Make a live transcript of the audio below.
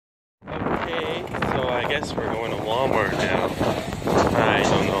Okay, so I guess we're going to Walmart now. I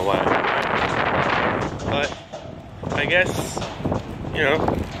don't know why. But I guess, we're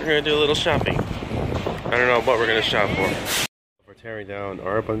going to do a little shopping. I don't know what we're going to shop for. We're tearing down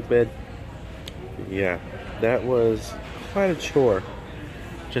our bunk bed. Yeah, that was quite a chore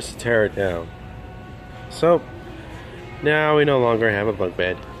just to tear it down. So, now we no longer have a bunk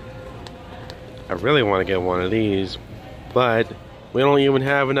bed. I really want to get one of these, but we don't even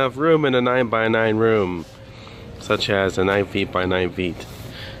have enough room in a 9x9 room, such as a 9 feet by 9 feet.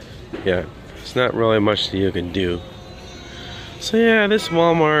 Yeah, it's not really much that you can do. So yeah, this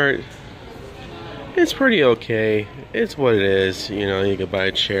Walmart, it's pretty okay. It's what it is. You can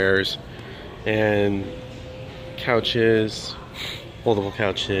buy chairs and couches, foldable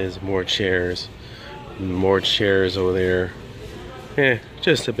couches, more chairs over there.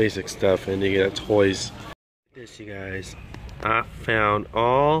 Just the basic stuff, and you get toys. This, you guys, I found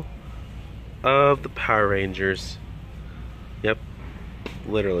all of the Power Rangers. Yep,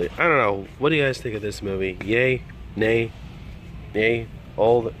 literally. I don't know. What do you guys think of this movie? Yay, nay, yay,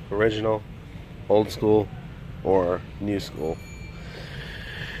 old, original, old school, or new school?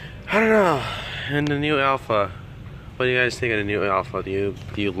 I don't know. And the new Alpha. What do you guys think of the new Alpha? Do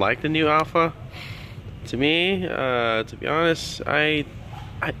you like the new Alpha? To me, to be honest, I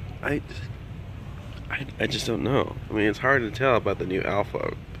just don't know. I mean, it's hard to tell about the new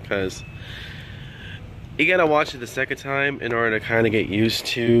Alpha because you gotta watch it the second time in order to kind of get used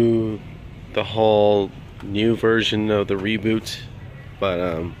to the whole new version of the reboot. But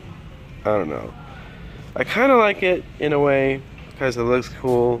I don't know. I kind of like it in a way because it looks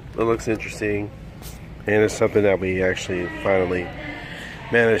cool, it looks interesting, and it's something that we actually finally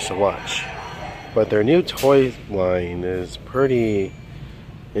managed to watch. But their new toy line is pretty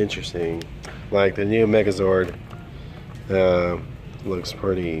interesting. Like the new Megazord looks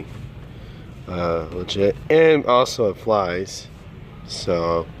pretty legit, and also it flies,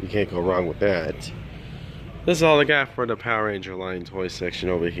 so you can't go wrong with that. This is all I got for the Power Ranger line toy section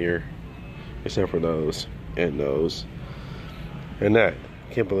over here, except for those and those and that.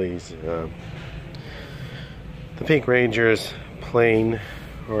 Can't believe the Pink Ranger's plane,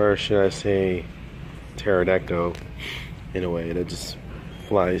 or should I say pterodactyl, in a way that just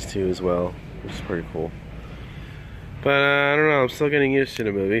flies too as well, which is pretty cool. But I don't know, I'm still getting used to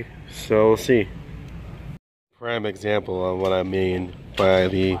the movie, so we'll see. Prime example of what I mean by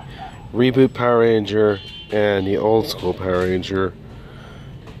the reboot Power Ranger and the old school Power Ranger.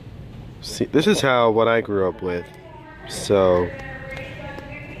 See, this is what I grew up with, so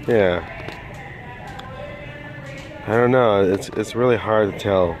yeah, I don't know, it's really hard to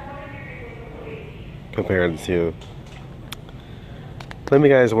tell compared to. Let me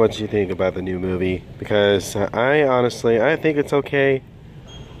guys know what you think about the new movie, because I honestly think it's okay.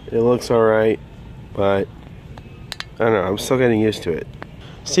 It looks alright, but I don't know, I'm still getting used to it.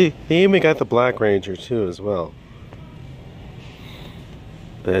 See, they even got the Black Ranger too as well.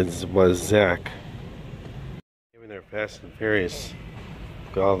 That was Zach. Even their Fast and Furious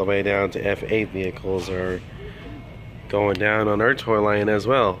go all the way down to F8 vehicles are going down on our toy line as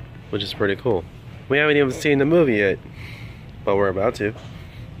well, which is pretty cool. We haven't even seen the movie yet, but we're about to.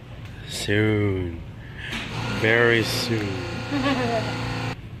 Soon. Very soon.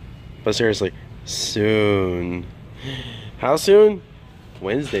 But seriously, soon. How soon?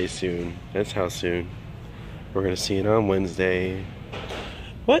 Wednesday soon. That's how soon. We're gonna see it on Wednesday.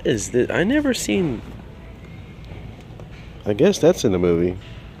 What is this? I never seen... I guess that's in the movie.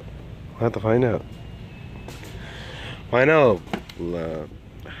 We'll have to find out. I know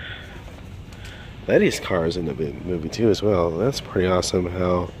Letty's car is in the movie too as well. That's pretty awesome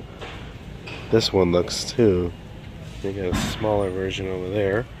how this one looks too. You got a smaller version over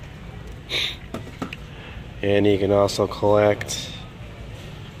there. And you can also collect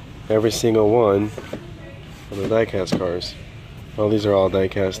every single one of the diecast cars. Well, these are all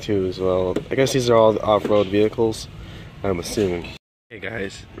diecast too as well. I guess these are all off-road vehicles, I'm assuming. Hey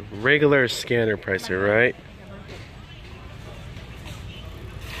guys, regular scanner price here, right?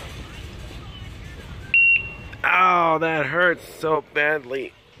 Oh, that hurts so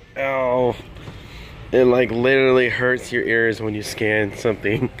badly. Oh, it like literally hurts your ears when you scan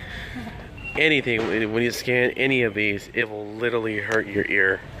something. Anything, when you scan any of these, it will literally hurt your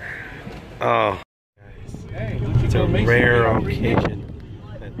ear. Oh, guys, it's a rare occasion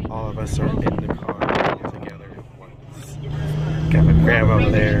that all of us are in the car all together at once. Got my grandma over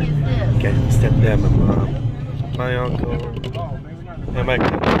there, got my stepdad, my mom, my uncle, and my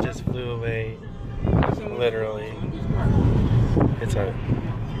cousin just flew away. Literally, it's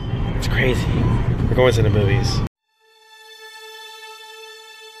crazy. We're going to the movies.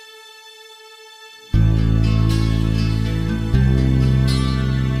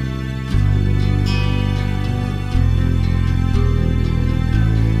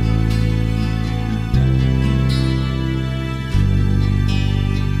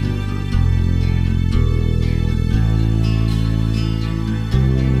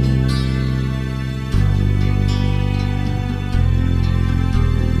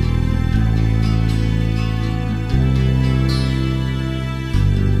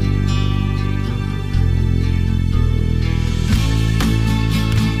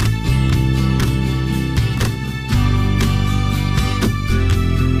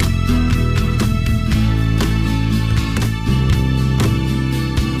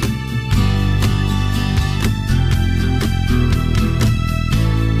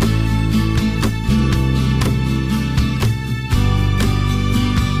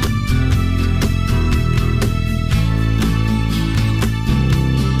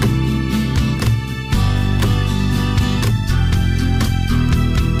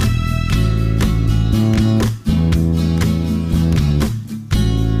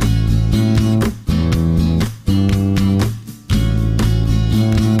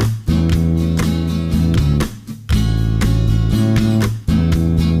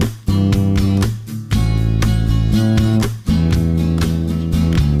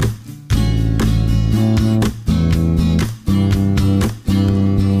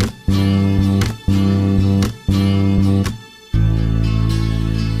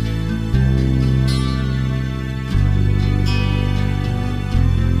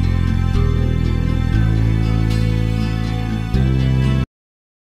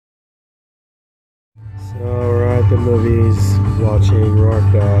 the movies watching Rock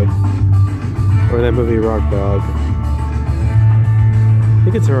Dog, or that movie Rock Dog. I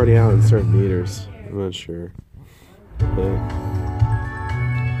think it's already out in certain theaters. I'm not sure. But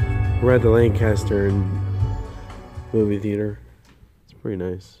we're at the Lancaster movie theater. It's pretty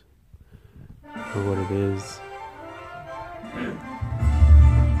nice for what it is.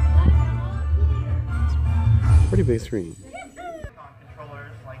 It's a pretty big screen.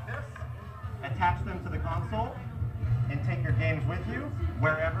 Controllers like this, attach them to the console, and take your games with you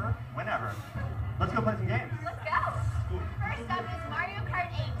wherever, whenever. Let's go play some games. Let's go. First up is Mario Kart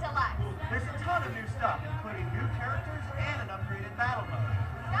 8 Deluxe. There's a ton of new stuff, including new characters and an upgraded battle mode.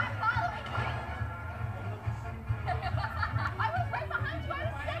 Not following me. I was right behind you. I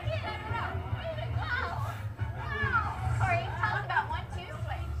was second. Wow. Corey, tell us about 1-2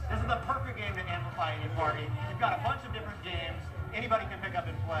 Switch. This is the perfect game to amplify any party. You've got a bunch of different games anybody can pick up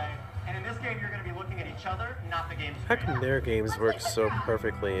and play. And in this game, you're going to be looking at each other, not the game's How come their games work so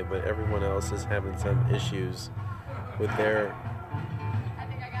perfectly, but everyone else is having some issues with their I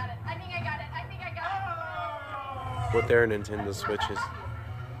think I got it. I think I got it. I think I got it. with their Nintendo Switches?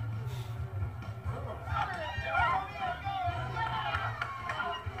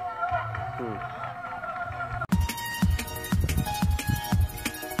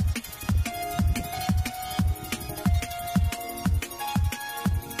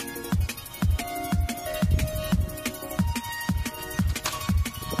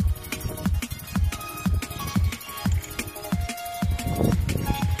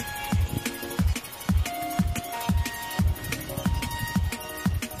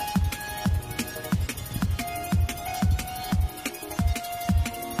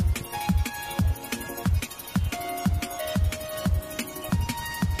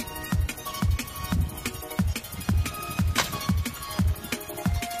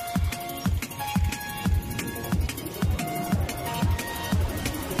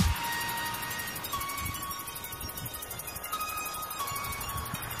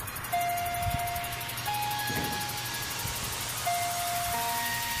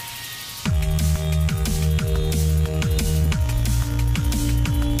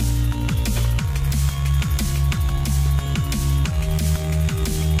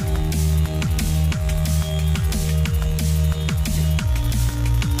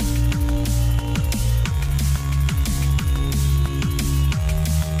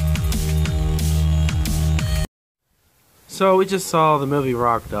 So we just saw the movie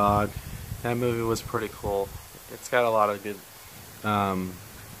Rock Dog. That movie was pretty cool. It's got a lot of good,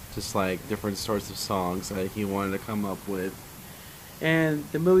 just like different sorts of songs that he wanted to come up with. And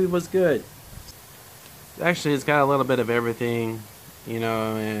the movie was good. Actually, it's got a little bit of everything, you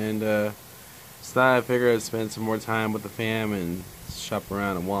know, and so I figured I'd spend some more time with the fam and shop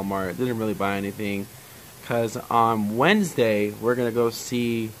around at Walmart. Didn't really buy anything, because on Wednesday, we're going to go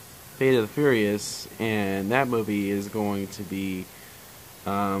see Fate of the Furious, and that movie is going to be,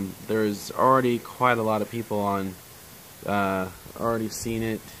 there's already quite a lot of people on, already seen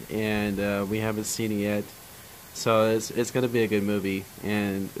it, and we haven't seen it yet, so it's going to be a good movie.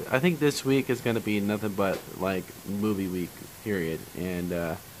 And I think this week is going to be nothing but like movie week, period, and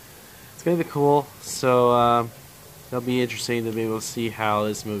it's going to be cool. So it'll be interesting to be able to see how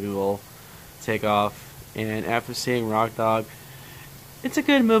this movie will take off. And after seeing Rock Dog, it's a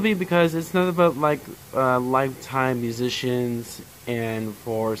good movie because it's nothing but like lifetime musicians, and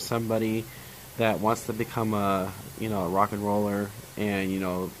for somebody that wants to become a rock and roller, and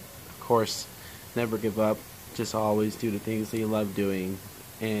of course never give up, just always do the things that you love doing,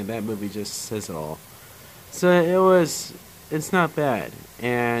 and that movie just says it all. So it's not bad,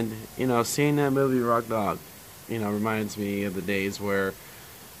 and seeing that movie Rock Dog reminds me of the days where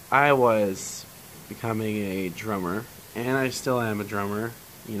I was becoming a drummer. And I still am a drummer,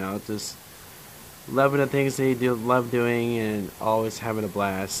 just loving the things that you love doing and always having a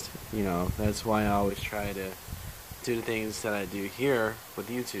blast. That's why I always try to do the things that I do here with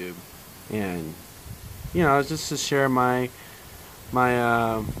YouTube. And, just to share my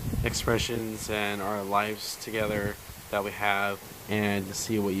expressions and our lives together that we have, and to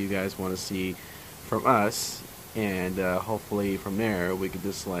see what you guys want to see from us. And hopefully from there we could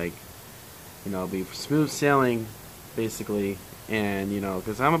just be smooth sailing, basically. And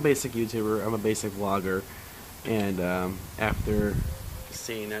because I'm a basic YouTuber, I'm a basic vlogger, and after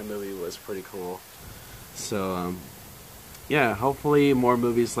seeing that movie was pretty cool. So yeah, hopefully more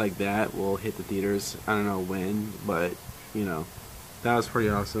movies like that will hit the theaters. I don't know when, but that was pretty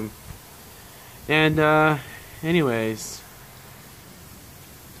awesome. And anyways,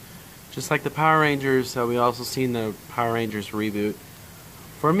 just like the Power Rangers, we also seen the Power Rangers reboot.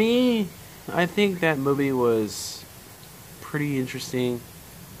 For me, I think that movie was pretty interesting,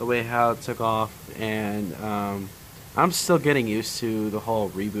 the way how it took off, and I'm still getting used to the whole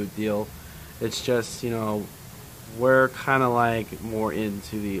reboot deal. It's just, we're kind of like more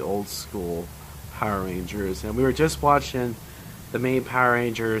into the old school Power Rangers, and we were just watching the main Power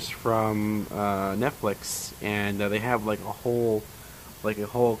Rangers from Netflix, and they have like a whole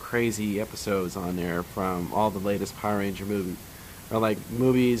crazy episodes on there from all the latest Power Ranger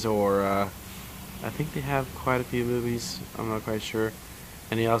movies, or I think they have quite a few movies. I'm not quite sure,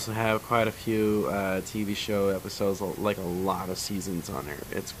 and they also have quite a few TV show episodes, like a lot of seasons on there.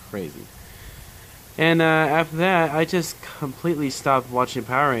 It's crazy. And after that, I just completely stopped watching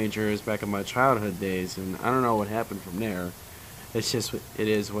Power Rangers back in my childhood days, and I don't know what happened from there. It's just, it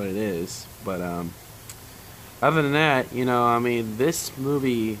is what it is. But other than that, this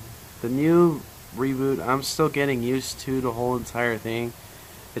movie, the new reboot, I'm still getting used to the whole entire thing.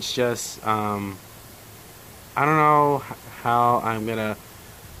 It's just, I don't know how I'm gonna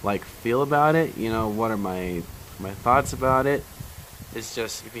feel about it. What are my thoughts about it? It's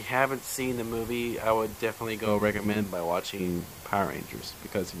just, if you haven't seen the movie, I would definitely go recommend by watching Power Rangers,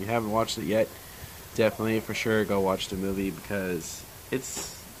 because if you haven't watched it yet, definitely for sure go watch the movie, because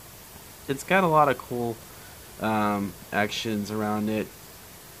it's got a lot of cool actions around it.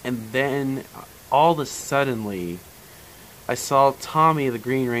 And then all of a suddenly, I saw Tommy the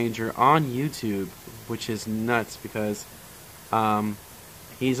Green Ranger on YouTube, which is nuts, because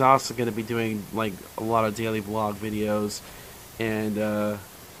he's also going to be doing a lot of daily vlog videos, and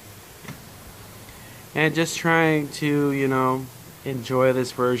just trying to enjoy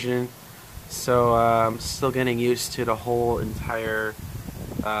this version. So I'm still getting used to the whole entire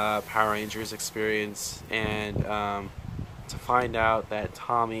Power Rangers experience, and to find out that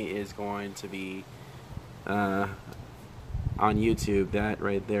Tommy is going to be on YouTube, that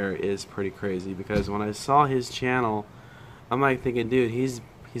right there is pretty crazy, because when I saw his channel, I'm thinking, dude, he's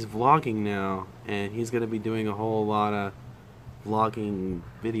vlogging now, and he's gonna be doing a whole lot of vlogging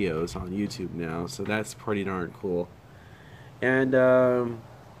videos on YouTube now, so that's pretty darn cool. And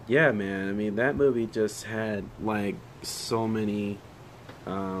yeah, man, that movie just had so many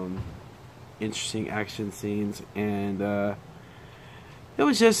interesting action scenes, and it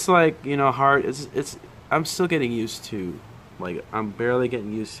was just hard. It's I'm still getting used to, I'm barely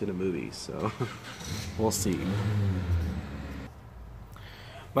getting used to the movie, so we'll see.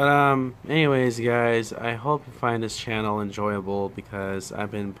 But anyways, guys, I hope you find this channel enjoyable, because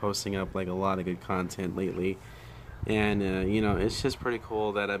I've been posting up a lot of good content lately, and it's just pretty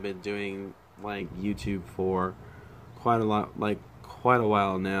cool that I've been doing YouTube for quite a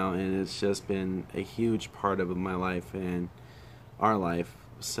while now, and it's just been a huge part of my life and our life.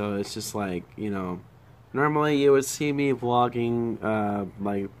 So it's just normally you would see me vlogging,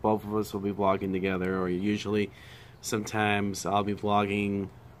 both of us will be vlogging together, or usually sometimes I'll be vlogging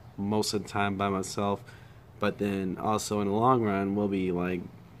most of the time by myself, but then also in the long run we'll be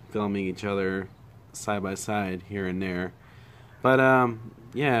filming each other side by side here and there. But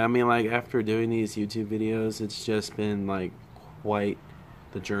yeah, after doing these YouTube videos, it's just been quite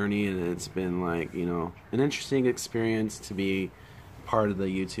the journey, and it's been an interesting experience to be part of the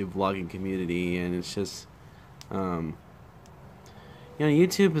YouTube vlogging community. And it's just YouTube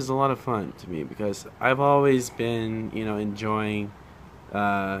is a lot of fun to me, because I've always been enjoying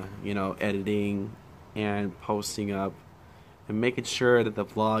editing and posting up and making sure that the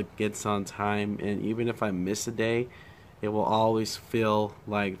vlog gets on time, and even if I miss a day, it will always feel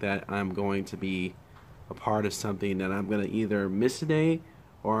like that I'm going to be a part of something, that I'm going to either miss a day,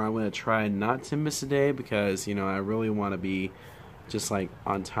 or I'm going to try not to miss a day, because I really want to be just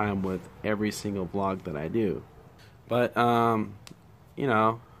on time with every single vlog that I do. But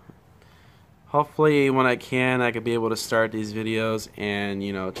hopefully when I could be able to start these videos, and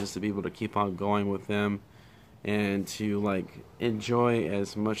just to be able to keep on going with them, and to enjoy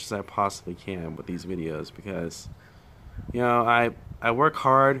as much as I possibly can with these videos, because I work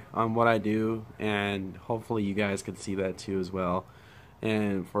hard on what I do, and hopefully you guys can see that too as well.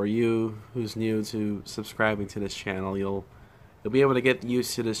 And for you who's new to subscribing to this channel, you'll be able to get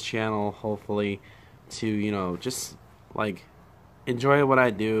used to this channel, hopefully, to just enjoy what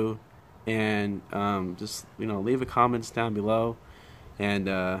I do, and just leave a comments down below, and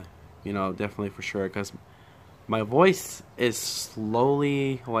definitely for sure, because my voice is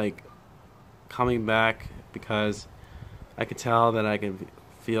slowly coming back, because I could tell that I can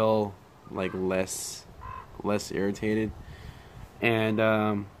feel less irritated,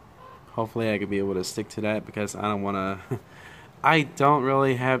 and hopefully I could be able to stick to that, because I don't want to I don't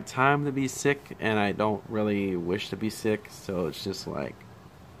really have time to be sick, and I don't really wish to be sick, so it's just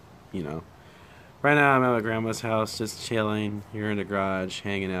Right now I'm at my grandma's house, just chilling here in the garage,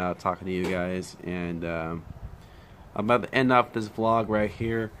 hanging out, talking to you guys, and I'm about to end off this vlog right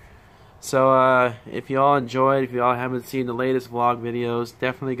here. So if you all enjoyed, if you all haven't seen the latest vlog videos,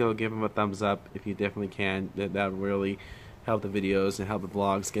 definitely go give them a thumbs up if you definitely can. That would really help the videos and help the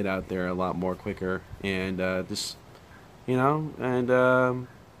vlogs get out there a lot more quicker. And just, you know, and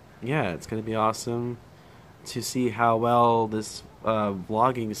yeah, it's gonna be awesome to see how well this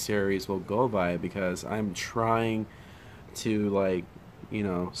vlogging series will go by, because I'm trying to, like, you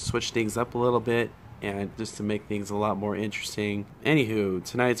know, switch things up a little bit and just to make things a lot more interesting. Anywho,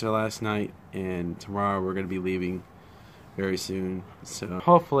 tonight's our last night, and tomorrow we're going to be leaving very soon. So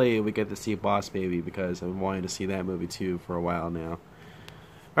hopefully we get to see Boss Baby, because I've been wanting to see that movie too for a while now.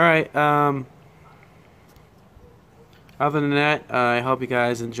 Alright, other than that, I hope you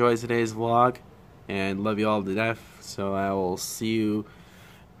guys enjoyed today's vlog, and love you all to death. So I will see you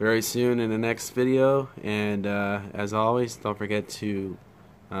very soon in the next video, and as always, don't forget to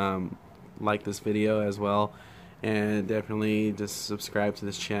like this video as well, and definitely just subscribe to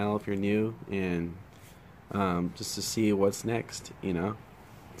this channel if you're new, and just to see what's next, you know.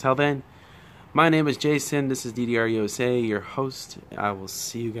 Till then, my name is Jason, this is ddrusa, your host. I will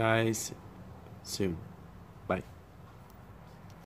see you guys soon. Bye.